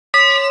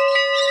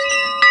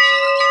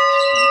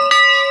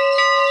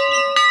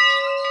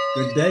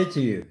Good day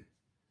to you.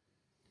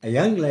 A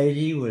young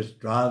lady was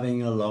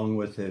driving along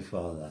with her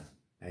father.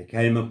 They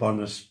came upon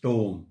a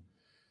storm,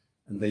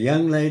 and the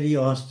young lady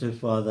asked her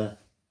father,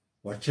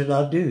 "What should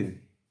I do?"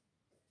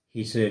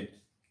 He said,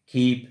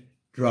 "Keep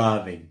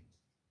driving."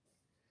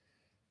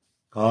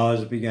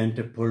 Cars began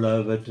to pull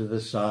over to the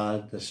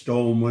side. The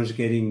storm was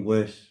getting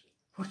worse.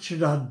 "What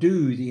should I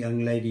do?" the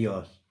young lady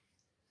asked.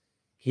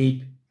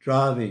 "Keep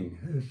driving,"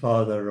 her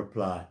father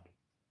replied.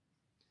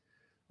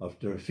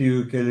 After a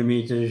few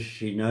kilometers,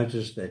 she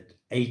noticed that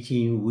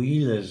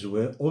 18-wheelers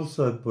were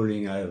also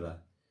pulling over.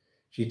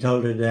 She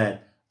told her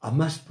dad, "I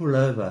must pull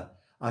over.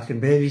 I can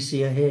barely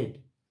see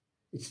ahead.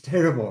 It's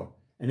terrible,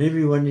 and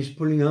everyone is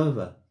pulling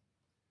over."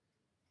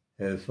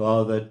 Her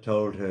father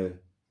told her,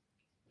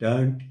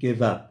 "Don't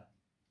give up.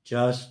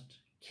 Just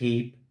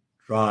keep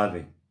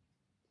driving."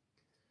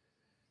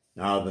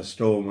 Now the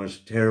storm was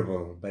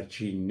terrible, but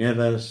she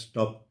never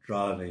stopped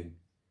driving,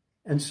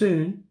 and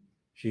soon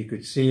she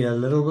could see a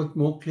little bit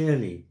more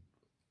clearly.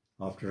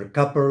 After a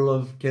couple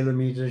of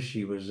kilometers,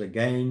 she was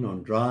again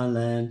on dry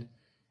land,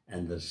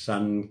 and the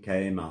sun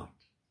came out.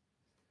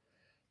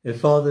 Her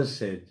father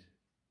said,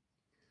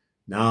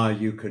 "Now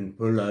you can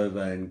pull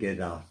over and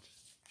get out."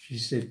 She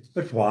said,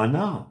 "But why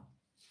now?"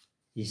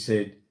 He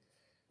said,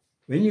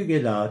 "When you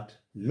get out,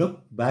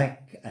 look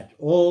back at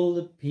all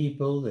the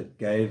people that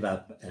gave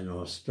up and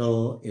are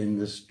still in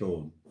the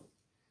storm.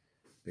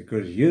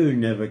 Because you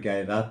never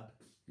gave up,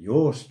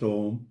 your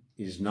storm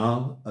is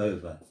now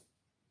over."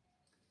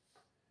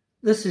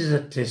 This is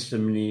a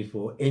testimony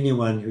for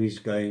anyone who is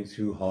going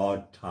through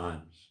hard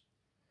times.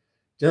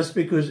 Just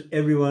because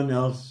everyone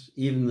else,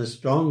 even the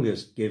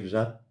strongest, gives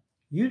up,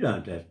 you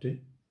don't have to.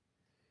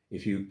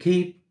 If you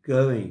keep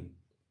going,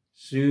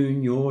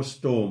 soon your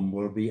storm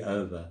will be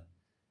over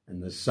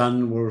and the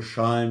sun will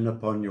shine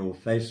upon your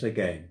face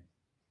again.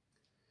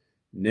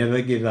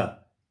 Never give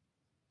up,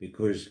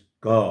 because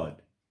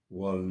God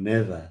will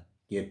never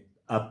give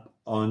up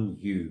on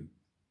you.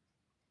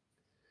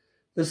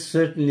 This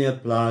certainly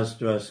applies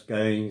to us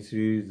going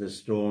through the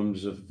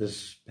storms of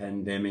this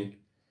pandemic,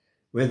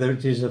 whether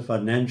it is a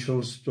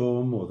financial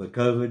storm or the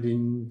COVID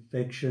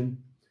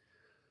infection,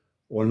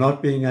 or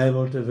not being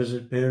able to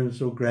visit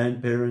parents or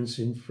grandparents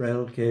in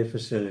frail care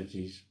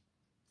facilities.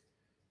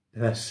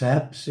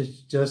 Perhaps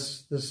it's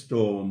just the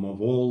storm of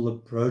all the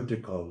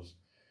protocols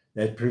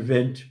that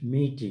prevent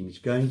meetings,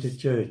 going to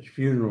church,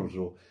 funerals,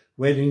 or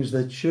weddings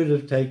that should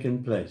have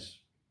taken place.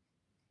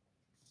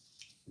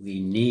 We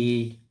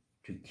need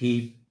to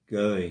keep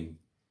going,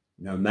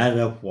 no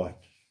matter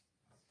what,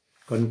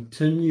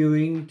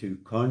 continuing to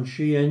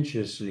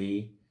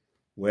conscientiously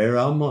wear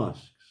our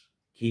masks,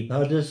 keep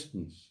our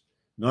distance,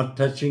 not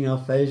touching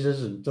our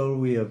faces until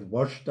we have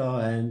washed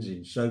our hands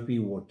in soapy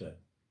water.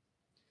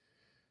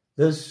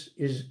 This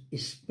is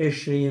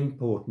especially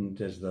important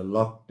as the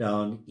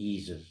lockdown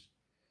eases,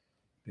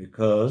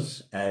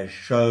 because, as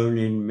shown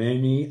in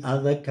many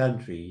other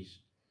countries,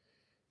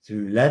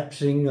 through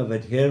lapsing of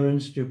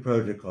adherence to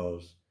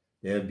protocols,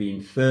 there have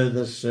been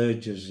further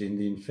surges in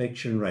the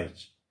infection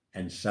rates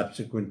and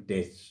subsequent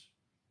deaths.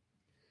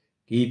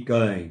 Keep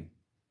going.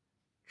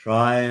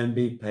 Try and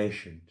be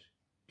patient.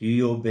 Do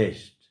your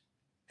best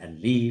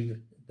and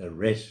leave the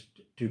rest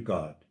to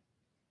God.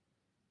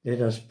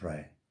 Let us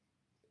pray.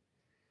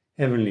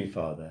 Heavenly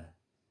Father,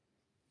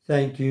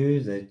 thank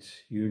you that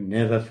you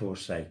never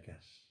forsake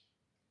us,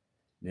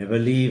 never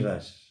leave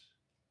us,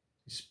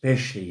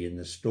 especially in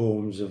the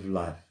storms of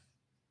life.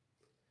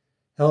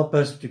 Help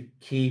us to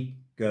keep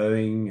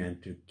going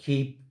and to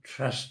keep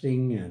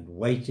trusting and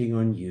waiting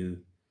on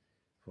you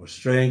for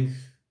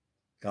strength,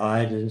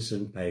 guidance,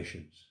 and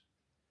patience.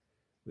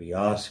 We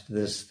ask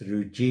this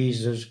through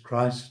Jesus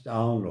Christ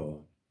our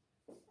Lord.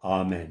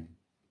 Amen.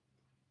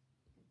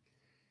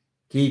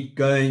 Keep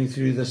going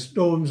through the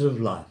storms of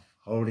life,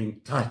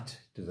 holding tight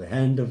to the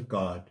hand of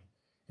God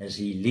as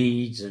he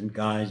leads and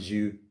guides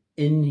you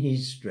in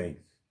his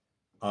strength.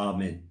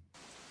 Amen.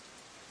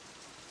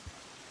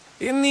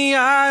 In the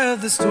eye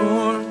of the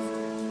storm,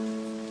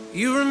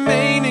 you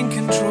remain in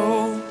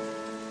control,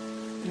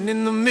 and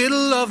in the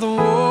middle of the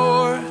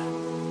war,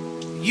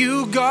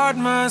 you guard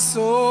my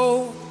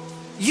soul.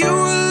 You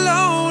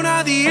alone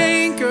are the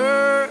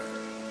anchor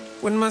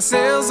when my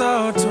sails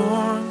are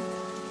torn.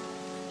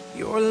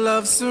 Your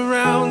love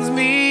surrounds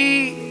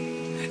me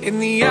in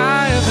the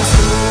eye of the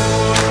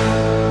storm.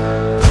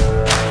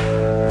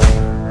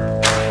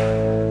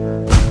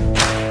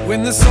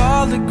 When the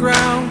solid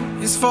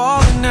ground is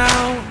falling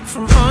out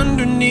from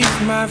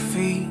underneath my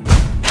feet,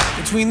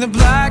 between the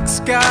black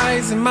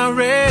skies and my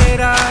red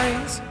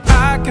eyes,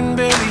 I can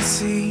barely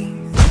see.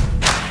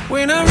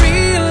 When I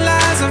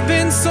realize I've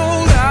been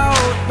sold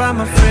out by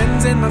my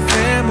friends and my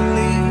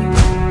family,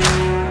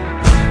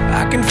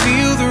 I can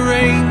feel the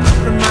rain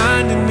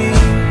reminding me.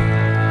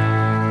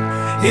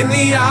 In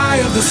the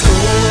eye of the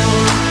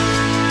storm,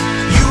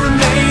 you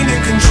remain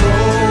in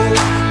control.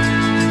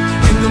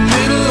 In the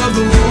middle of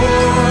the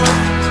war,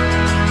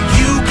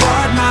 you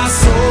guard my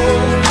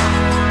soul.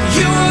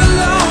 You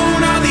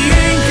alone are the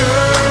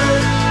anchor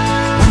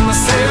when my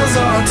sails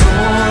are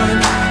torn.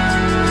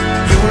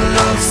 Your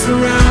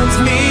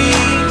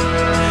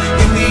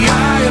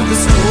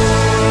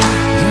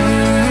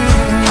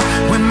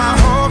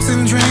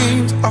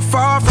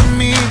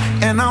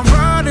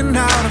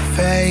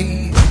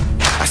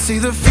see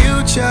the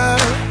future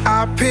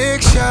I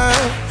picture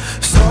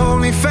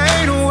slowly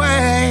fade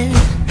away.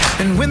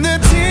 And when the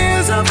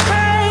tears of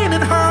pain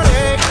and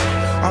heartache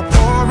are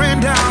pouring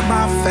down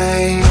my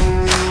face,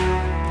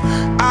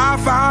 I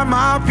find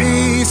my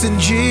peace in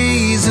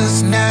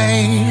Jesus'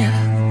 name.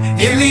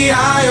 In the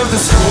eye of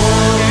the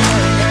storm,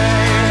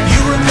 you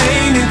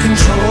remain in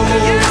control.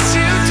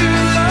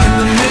 In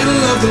the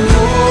middle of the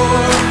war,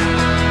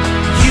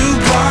 you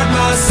guard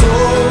my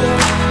soul.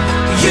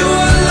 You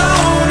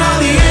alone are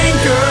the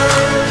anchor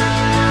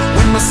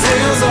when my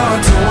sails are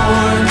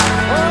torn.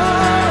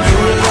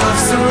 Your love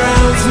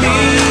surrounds me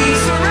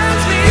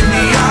in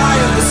the eye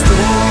of the storm.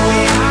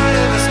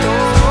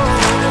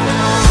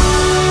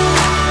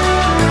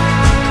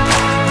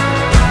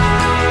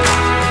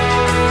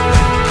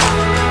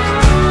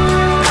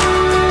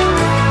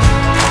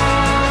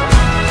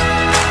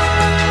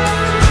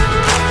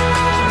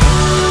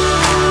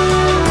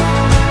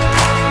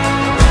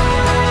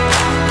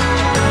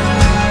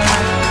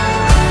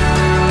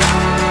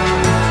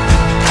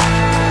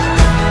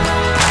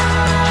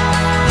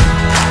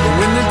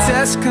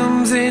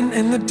 Comes in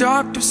and the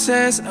doctor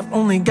says I've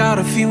only got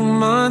a few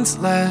months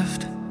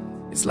left.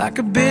 It's like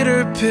a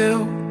bitter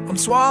pill I'm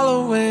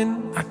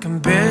swallowing, I can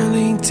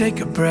barely take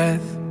a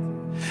breath.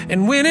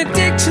 And when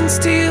addiction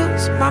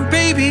steals my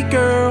baby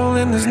girl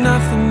and there's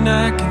nothing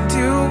I can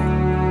do,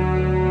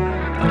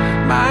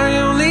 my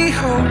only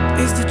hope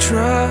is to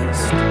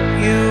trust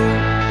you.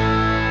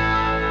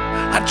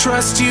 I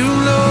trust you,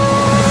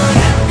 Lord.